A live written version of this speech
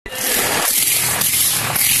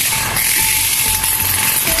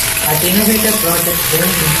At Innovator Project Training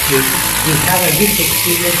Institute, we have a rich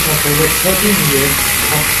experience of over 13 years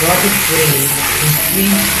of project training in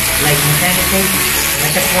streams like mechanical,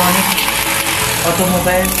 mechatronics,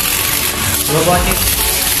 automobile, robotics,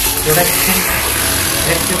 production,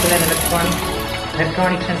 electrical and electronics,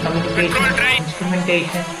 electronics and communication,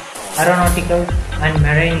 instrumentation, aeronautical and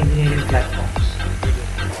marine engineering platforms.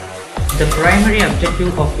 The primary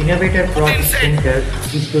objective of Innovator Project Center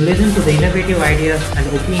is to listen to the innovative ideas and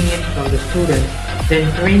opinions from the students, then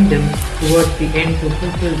train them towards the end to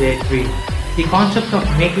fulfill their dreams. The concept of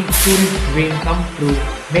making students' dreams come true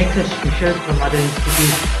makes us special from other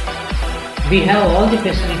institutions. We have all the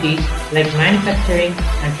facilities like manufacturing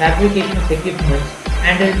and fabrication of equipment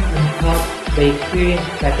handled and taught by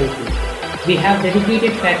experienced faculty. We have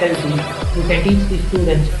dedicated faculty who can teach the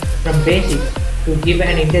students from basics to give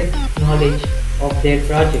an in-depth knowledge of their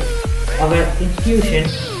project. Our institution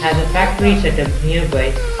has a factory setup nearby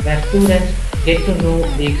where students get to know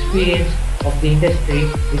the experience of the industry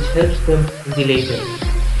which helps them in the later.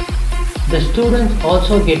 The students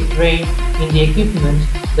also get trained in the equipments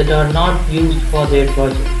that are not used for their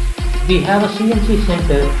project. We have a CNC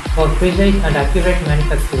center for precise and accurate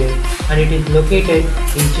manufacturing and it is located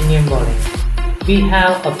in Chinnamboli. We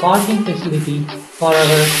have a parking facility for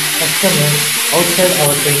our customers outside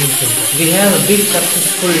our training center. We have a big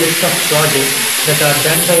successful list of projects that are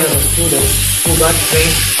done by our students who got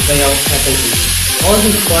trained by our faculty. All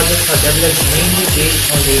these projects are developed mainly based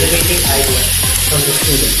on the innovative ideas from the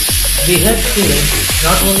students. We help students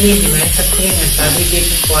not only in the manufacturing and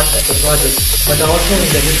fabrication part of the project but also in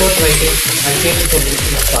the report writing and paper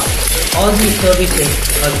publishing part. All these services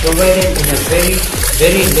are provided in a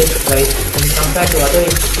very less price when compared to other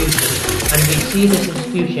institutions, and we see this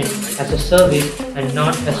institution as a service and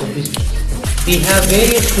not as a business. We have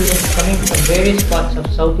various students coming from various parts of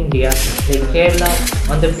South India like Kerala,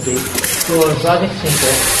 Andhra Pradesh to our project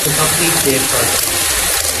center to complete their project.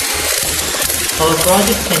 Our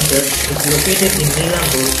project center is located in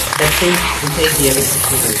Nilambur, that is beside the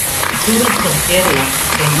Hospital. Students from Kerala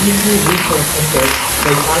can easily reach our center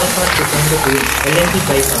by Palakkad to Coimbatore LNT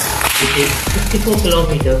bypass, which is 64 km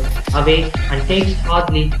away and takes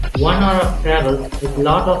hardly 1 hour of travel with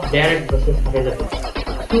lot of direct buses available.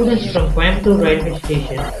 Students from Coimbatore railway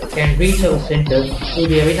station can reach our center through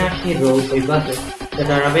the Avinashi road by buses that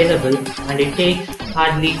are available and it takes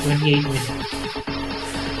hardly 28 minutes.